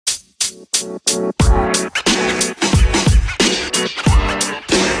Yo,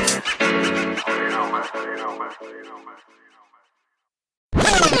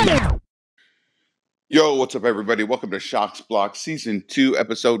 what's up, everybody? Welcome to Shocks Block Season 2,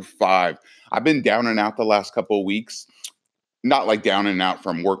 Episode 5. I've been down and out the last couple of weeks. Not like down and out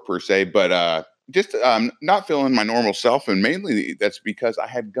from work per se, but just not feeling my normal self. And mainly that's because I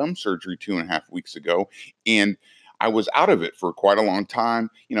had gum surgery 2.5 weeks ago. And I was out of it for quite a long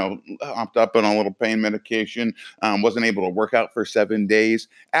time. Hopped up on a little pain medication. Wasn't able to work out for 7 days.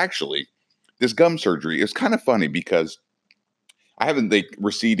 Actually, this gum surgery is kind of funny because I have like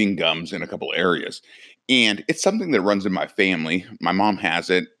receding gums in a couple areas, and it's something that runs in my family. My mom has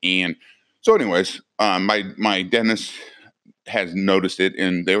it, and so, anyways, my dentist has noticed it,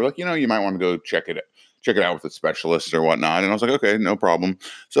 and they were like, you might want to go check it out with a specialist or whatnot. And I was like, okay, no problem.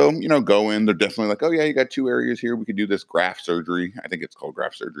 So, go in. They're definitely like, oh yeah, you got 2 areas here. We could do this graft surgery. I think it's called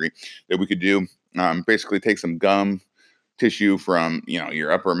graft surgery that we could do. Basically, take some gum tissue from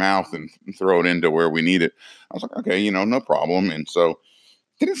your upper mouth and throw it into where we need it. I was like, okay, no problem. And so it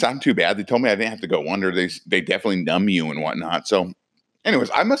didn't sound too bad. They told me I didn't have to go under. They definitely numb you and whatnot. So anyways,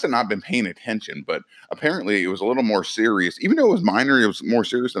 I must have not been paying attention, but apparently it was a little more serious. Even though it was minor, it was more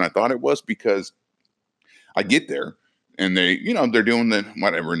serious than I thought it was, because I get there and they're doing the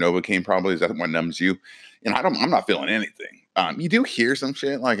whatever Novocaine probably is that what numbs you, and I'm not feeling anything. You do hear some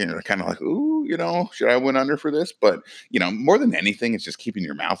shit like, and you're kind of like, ooh, should I went under for this? But more than anything, it's just keeping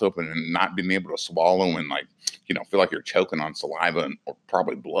your mouth open and not being able to swallow and like, feel like you're choking on saliva or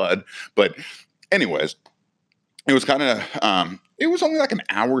probably blood. But anyways, it was kind of it was only like an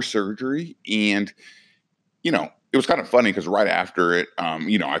hour surgery, and it was kind of funny because right after it,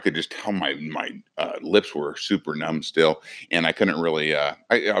 I could just tell my lips were super numb still, and I couldn't really. I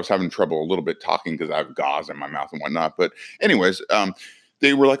was having trouble a little bit talking because I have gauze in my mouth and whatnot. But anyways,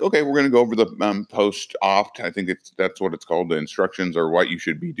 they were like, okay, we're going to go over the post-op. I think that's what it's called. The instructions are what you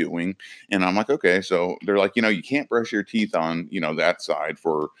should be doing, and I'm like, okay. So they're like, you can't brush your teeth on that side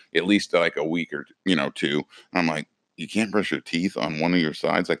for at least like a week or two. I'm like, you can't brush your teeth on one of your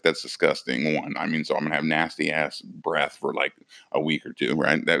sides? Like, that's disgusting. One, I mean, so I'm gonna have nasty ass breath for like a week or two,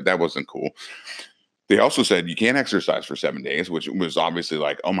 right? That wasn't cool. They also said you can't exercise for 7 days, which was obviously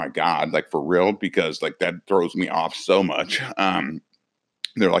like, oh my God, like for real, because like that throws me off so much.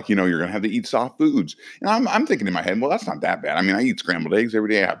 They're like, you're gonna have to eat soft foods. And I'm thinking in my head, well, that's not that bad. I mean, I eat scrambled eggs every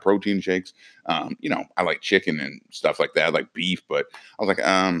day, I have protein shakes. I like chicken and stuff like that, I like beef, but I was like,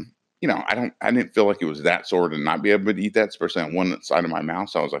 I didn't feel like it was that sore to not be able to eat that, especially on one side of my mouth.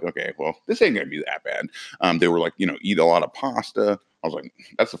 So I was like, okay, well, this ain't gonna be that bad. They were like, eat a lot of pasta. I was like,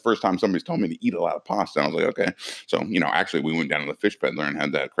 that's the first time somebody's told me to eat a lot of pasta. And I was like, okay. So, actually we went down to the fish peddler and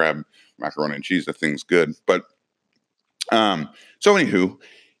had that crab macaroni and cheese. That thing's good. But so anywho,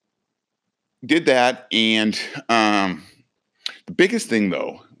 did that, and the biggest thing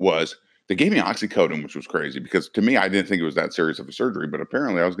though was they gave me oxycodone, which was crazy because to me I didn't think it was that serious of a surgery, but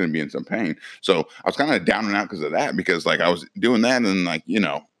apparently I was going to be in some pain. So I was kind of down and out because of that, because like I was doing that and like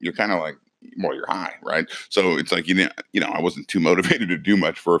you're kind of like, well, you're high, right? So it's like I wasn't too motivated to do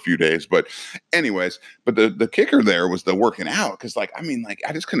much for a few days. But anyways, but the kicker there was the working out, because like I mean, like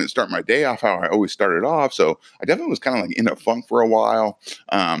I just couldn't start my day off how I always started off. So I definitely was kind of like in a funk for a while.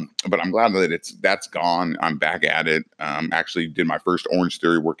 But I'm glad that that's gone. I'm back at it. Actually did my first Orange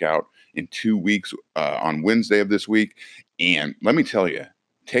Theory workout in 2 weeks on Wednesday of this week. And let me tell you,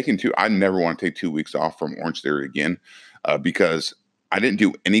 I never want to take 2 weeks off from Orange Theory again, because I didn't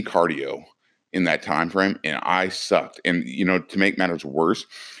do any cardio in that time frame, and I sucked. And to make matters worse,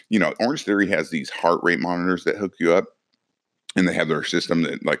 Orange Theory has these heart rate monitors that hook you up, and they have their system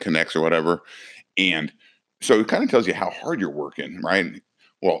that like connects or whatever. And so it kind of tells you how hard you're working, right?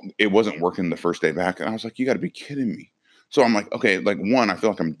 Well, it wasn't working the first day back, and I was like, you got to be kidding me. So I'm like, okay, like one, I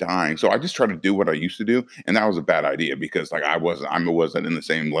feel like I'm dying. So I just try to do what I used to do, and that was a bad idea because like I wasn't in the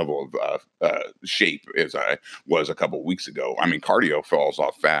same level of shape as I was a couple weeks ago. I mean, cardio falls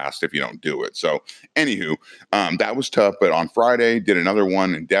off fast if you don't do it. So anywho, that was tough. But on Friday, did another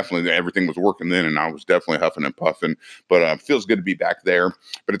one, and definitely everything was working then, and I was definitely huffing and puffing. But feels good to be back there.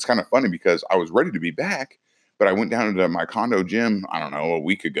 But it's kind of funny because I was ready to be back, but I went down to my condo gym, I don't know, a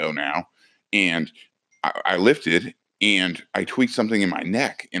week ago now, and I lifted and I tweaked something in my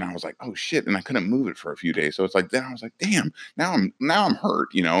neck, and I was like, oh shit. And I couldn't move it for a few days. So it's like, then I was like, damn, now I'm hurt,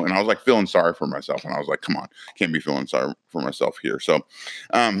 and I was like feeling sorry for myself. And I was like, come on, can't be feeling sorry for myself here. So,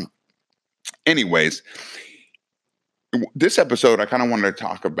 anyways, this episode, I kind of wanted to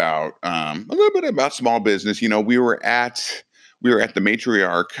talk about, a little bit about small business. We were at the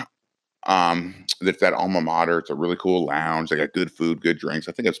Matriarch That's that alma mater. It's a really cool lounge. They got good food, good drinks.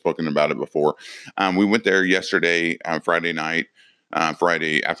 I think I've spoken about it before. We went there yesterday, Friday night,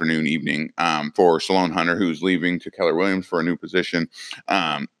 Friday afternoon, evening, for Sloan Hunter, who's leaving to Keller Williams for a new position,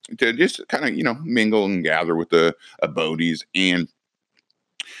 to just kind of, mingle and gather with the Bodies. And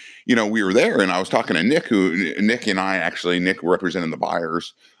we were there, and I was talking to Nick, Nick and I actually, Nick represented the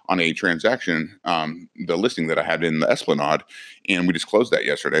buyers on a transaction, the listing that I had in the Esplanade, and we just closed that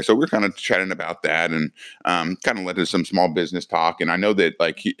yesterday. So we are kind of chatting about that, and kind of led to some small business talk. And I know that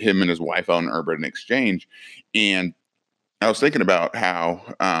like him and his wife own Urban Exchange, and I was thinking about how,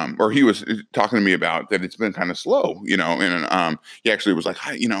 or he was talking to me about that it's been kind of slow, and he actually was like,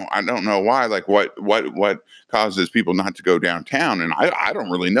 I don't know why, like what causes people not to go downtown, and I don't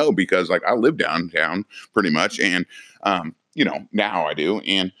really know because like I live downtown pretty much, and now I do,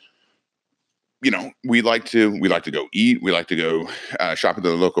 and we like to go eat, we like to go shop at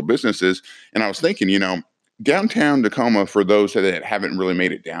the local businesses, and I was thinking, downtown Tacoma, for those that haven't really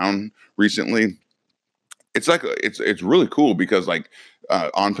made it down recently, it's like it's really cool because like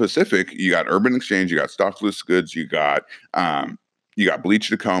on Pacific, you got Urban Exchange, you got Stockless Goods, you got Bleach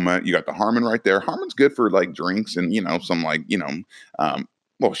Tacoma, you got the Harmon right there. Harmon's good for like drinks and some like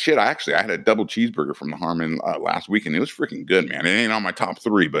well shit. I had a double cheeseburger from the Harmon last week, and it was freaking good, man. It ain't on my top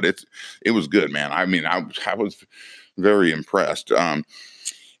three, but it was good, man. I mean, I was very impressed.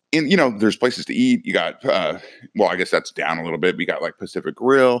 And there's places to eat. You got well, I guess that's down a little bit. We got like Pacific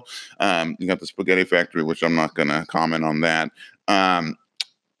Grill. You got the Spaghetti Factory, which I'm not gonna comment on that.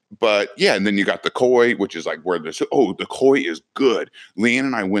 But yeah, and then you got the Koi, which is like where the Koi is good. Leanne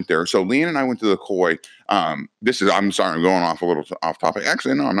and I went there. So Leanne and I went to the Koi. I'm sorry, I'm going off a little off topic.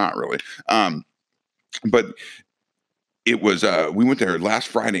 Actually, no, I'm not really. But it was we went there last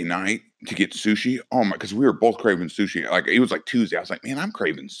Friday night to get sushi. Oh my, because we were both craving sushi. Like it was like Tuesday. I was like, man, I'm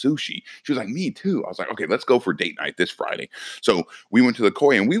craving sushi. She was like, me too. I was like, okay, let's go for date night this Friday. So we went to the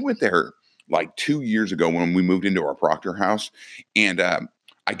Koi, and we went there like 2 years ago when we moved into our Proctor house. And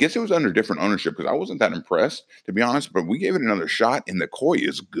I guess it was under different ownership because I wasn't that impressed, to be honest, but we gave it another shot, and the Koi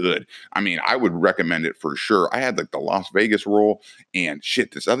is good. I mean, I would recommend it for sure. I had like the Las Vegas roll and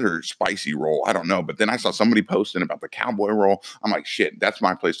shit, this other spicy roll. I don't know. But then I saw somebody posting about the cowboy roll. I'm like, shit, that's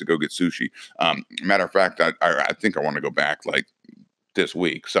my place to go get sushi. Matter of fact, I think I want to go back like this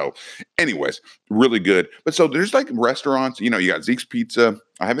week. So, anyways, really good. But so there's like restaurants, you got Zeke's Pizza.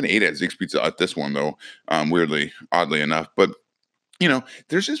 I haven't ate at Zeke's Pizza at this one though, oddly enough. But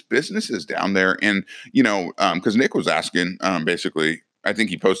there's just businesses down there. And, because Nick was asking, basically, I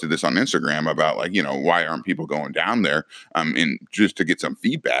think he posted this on Instagram about like, why aren't people going down there? And just to get some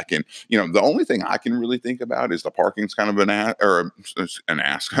feedback. And, the only thing I can really think about is the parking's kind of an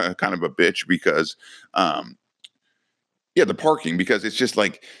ass, kind of a bitch because, yeah, the parking, because it's just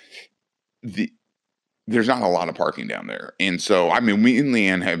like there's not a lot of parking down there. And so, I mean, me and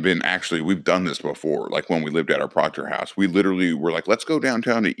Leanne we've done this before. Like when we lived at our Proctor house, we literally were like, let's go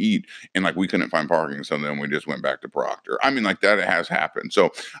downtown to eat. And like, we couldn't find parking. So then we just went back to Proctor. I mean, like that has happened.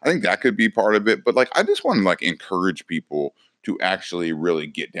 So I think that could be part of it. But like, I just want to like encourage people to actually really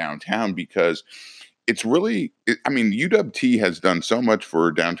get downtown because it's really, I mean, UWT has done so much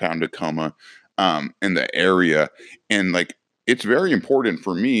for downtown Tacoma, in the area. And like, it's very important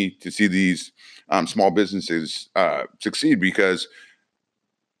for me to see these small businesses succeed because,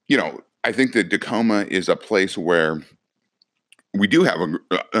 I think that Tacoma is a place where we do have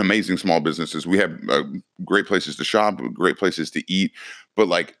amazing small businesses. We have great places to shop, great places to eat, but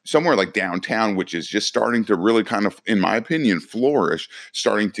like somewhere like downtown, which is just starting to really kind of, in my opinion, flourish,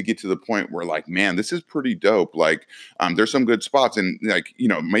 starting to get to the point where like, man, this is pretty dope. Like there's some good spots, and like,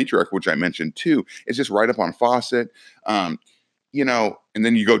 Matriarch, which I mentioned too, is just right up on Fawcett. And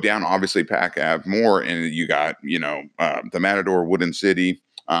then you go down, obviously, Pack Ave more, and you got, the Matador, Wooden City.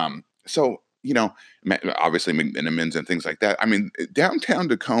 So, obviously McMenamins and things like that. I mean, downtown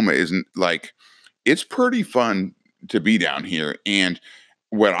Tacoma isn't like, it's pretty fun to be down here. And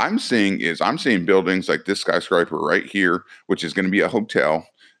what I'm seeing buildings like this skyscraper right here, which is going to be a hotel.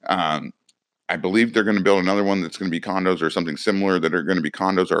 I believe they're going to build another one that's going to be condos or something similar that are going to be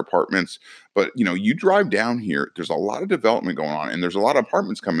condos or apartments. But, you drive down here, there's a lot of development going on and there's a lot of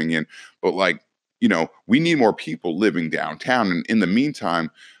apartments coming in. But like, we need more people living downtown. And in the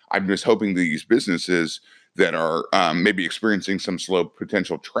meantime, I'm just hoping these businesses that are maybe experiencing some slow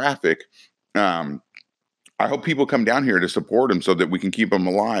potential traffic, I hope people come down here to support them so that we can keep them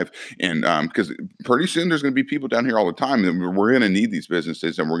alive. And because pretty soon there's going to be people down here all the time, and we're going to need these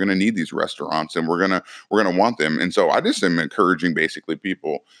businesses, and we're going to need these restaurants, and we're gonna want them. And so I just am encouraging basically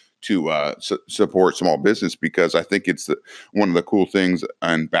people to support small business, because I think it's one of the cool things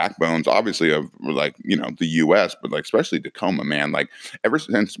and backbones, obviously, of like the U.S., but like especially Tacoma, man. Like ever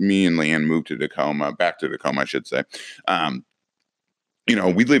since me and Leanne moved to Tacoma, back to Tacoma, I should say.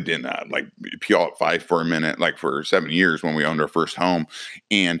 We lived in like Puyallup 5 for a minute, like for 7 years when we owned our first home.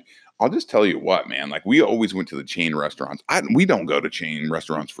 And I'll just tell you what, man, like we always went to the chain restaurants. We don't go to chain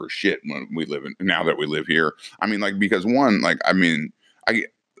restaurants for shit when we live in, now that we live here. I mean, like, because one, like, I mean, I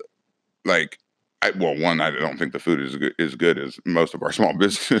like, one, I don't think the food is good as most of our small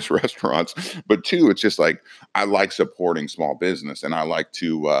business restaurants. But two, it's just like, I like supporting small business, and I like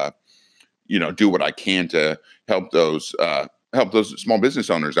to, do what I can to help those small business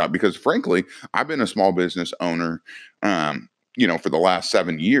owners out, because frankly, I've been a small business owner, for the last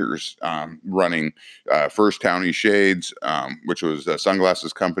 7 years, running First County Shades, which was a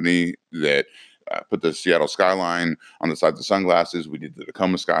sunglasses company that put the Seattle skyline on the side of the sunglasses. We did the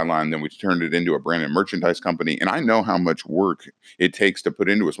Tacoma skyline, then we turned it into a branded merchandise company. And I know how much work it takes to put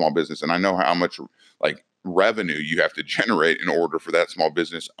into a small business, and I know how much like revenue you have to generate in order for that small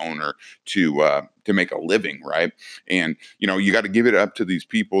business owner to make a living, right? And you got to give it up to these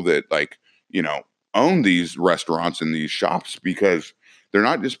people that own these restaurants and these shops, because they're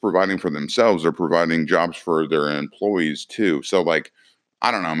not just providing for themselves, they're providing jobs for their employees too. So like, I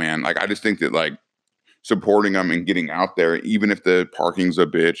don't know, man. Like, I just think that like supporting them and getting out there, even if the parking's a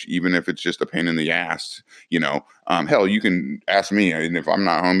bitch, even if it's just a pain in the ass, hell, you can ask me, and if I'm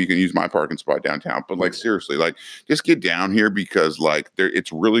not home, you can use my parking spot downtown. But like, seriously, like, just get down here, because like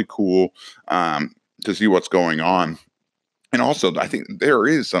it's really cool to see what's going on. And also, I think there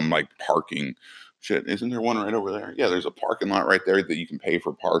is some like parking. Shit, isn't there one right over there? Yeah, there's a parking lot right there that you can pay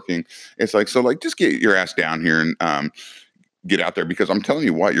for parking. It's like, so like, just get your ass down here and get out there, because I'm telling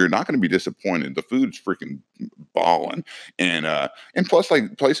you what, you're not going to be disappointed. The food's freaking balling. And plus,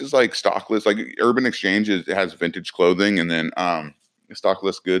 like, places like Stockless, like Urban Exchange has vintage clothing, and then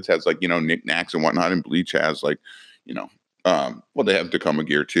Stockless Goods has like knickknacks and whatnot, and Bleach has like they have Tacoma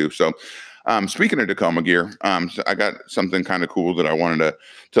gear too. So speaking of Tacoma gear, so I got something kind of cool that I wanted to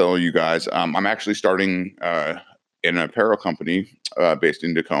tell you guys. I'm actually starting an apparel company based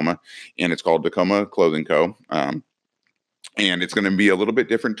in Tacoma, and it's called Tacoma Clothing Co. And it's going to be a little bit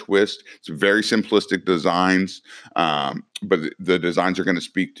different twist. It's very simplistic designs, but the designs are going to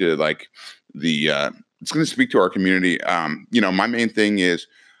speak to like it's going to speak to our community. My main thing is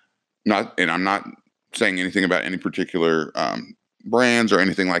and I'm not saying anything about any particular brands or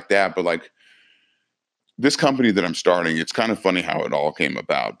anything like that, but like this company that I'm starting, it's kind of funny how it all came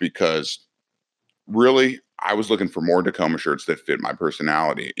about, because really, I was looking for more Tacoma shirts that fit my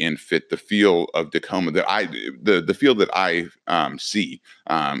personality and fit the feel of Tacoma that the feel that I see,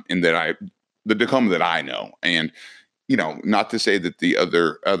 and the Tacoma that I know. And not to say that the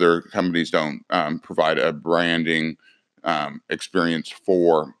other companies don't provide a branding experience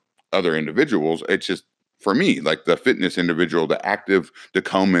for other individuals. It's just, for me, like the fitness individual, the active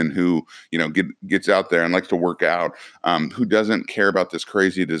Tacoman who gets out there and likes to work out, who doesn't care about this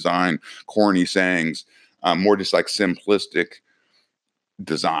crazy design, corny sayings, more just like simplistic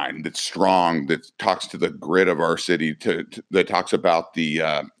design that's strong, that talks to the grit of our city, that talks about the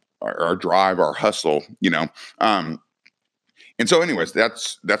our drive, our hustle, and so, anyways,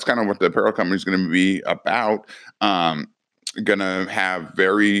 that's kind of what the apparel company is going to be about. Gonna have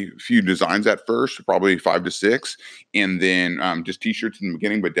very few designs at first, probably 5 to 6, and then just t-shirts in the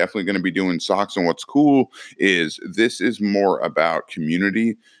beginning, but definitely going to be doing socks. And what's cool is this is more about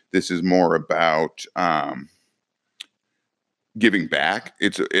community. This is more about giving back.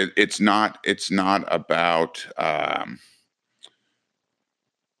 It's not about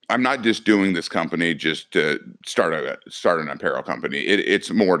I'm not just doing this company just to start an apparel company. It's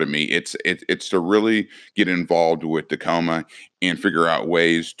more to me. It's to really get involved with Tacoma and figure out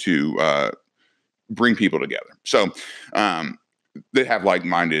ways to bring people together. So they have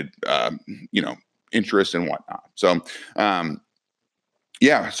like-minded, interests and whatnot. So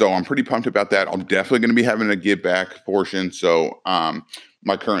yeah, so I'm pretty pumped about that. I'm definitely going to be having a give back portion. So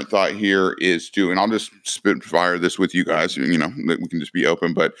my current thought here is and I'll just spit fire this with you guys, that we can just be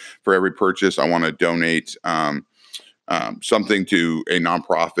open, but for every purchase, I want to donate something to a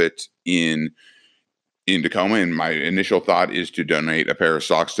nonprofit in Tacoma. And my initial thought is to donate a pair of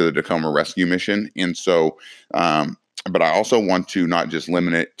socks to the Tacoma Rescue Mission. And so, but I also want to not just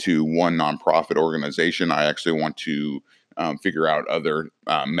limit it to one nonprofit organization. I actually want to figure out other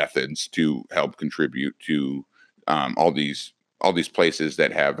methods to help contribute to all these places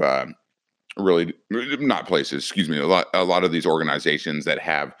that have really not places, excuse me, a lot of these organizations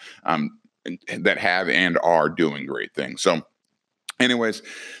um, that have and are doing great things. So anyways,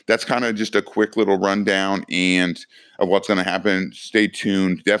 that's kind of just a quick little rundown and of what's going to happen. Stay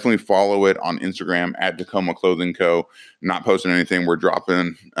tuned. Definitely follow it on Instagram at Tacoma Clothing Co. Not posting anything.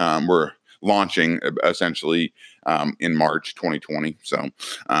 We're launching essentially in March 2020. So,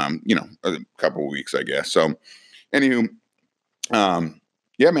 a couple of weeks, I guess. So, anywho, um,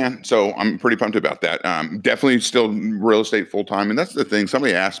 yeah, man. So I'm pretty pumped about that. Definitely still real estate full time. And that's the thing.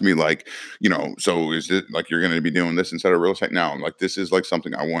 Somebody asked me, like, so is it like you're going to be doing this instead of real estate? No, I'm like, this is like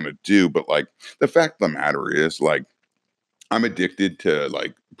something I want to do. But like, the fact of the matter is, like, I'm addicted to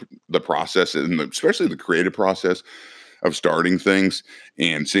like the process and especially the creative process of starting things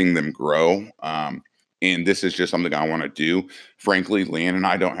and seeing them grow. And this is just something I want to do. Frankly, Leanne and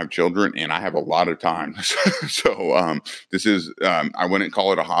I don't have children, and I have a lot of time. So this is I wouldn't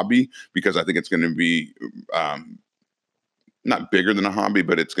call it a hobby because I think it's going to be not bigger than a hobby,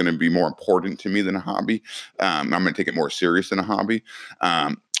 but it's going to be more important to me than a hobby. I'm going to take it more serious than a hobby.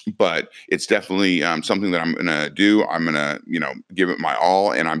 But it's definitely something that I'm going to do. I'm going to, give it my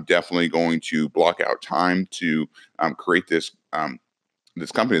all, and I'm definitely going to block out time to create this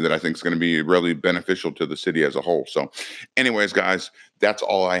company that I think is going to be really beneficial to the city as a whole. So, anyways, guys, that's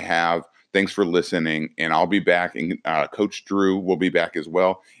all I have. Thanks for listening, and I'll be back. And Coach Drew will be back as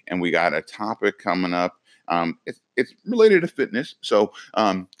well. And we got a topic coming up. It's related to fitness, so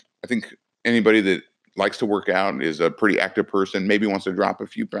I think anybody that likes to work out, is a pretty active person, maybe wants to drop a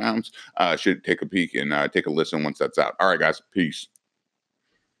few pounds, should take a peek and take a listen once that's out. All right, guys, peace.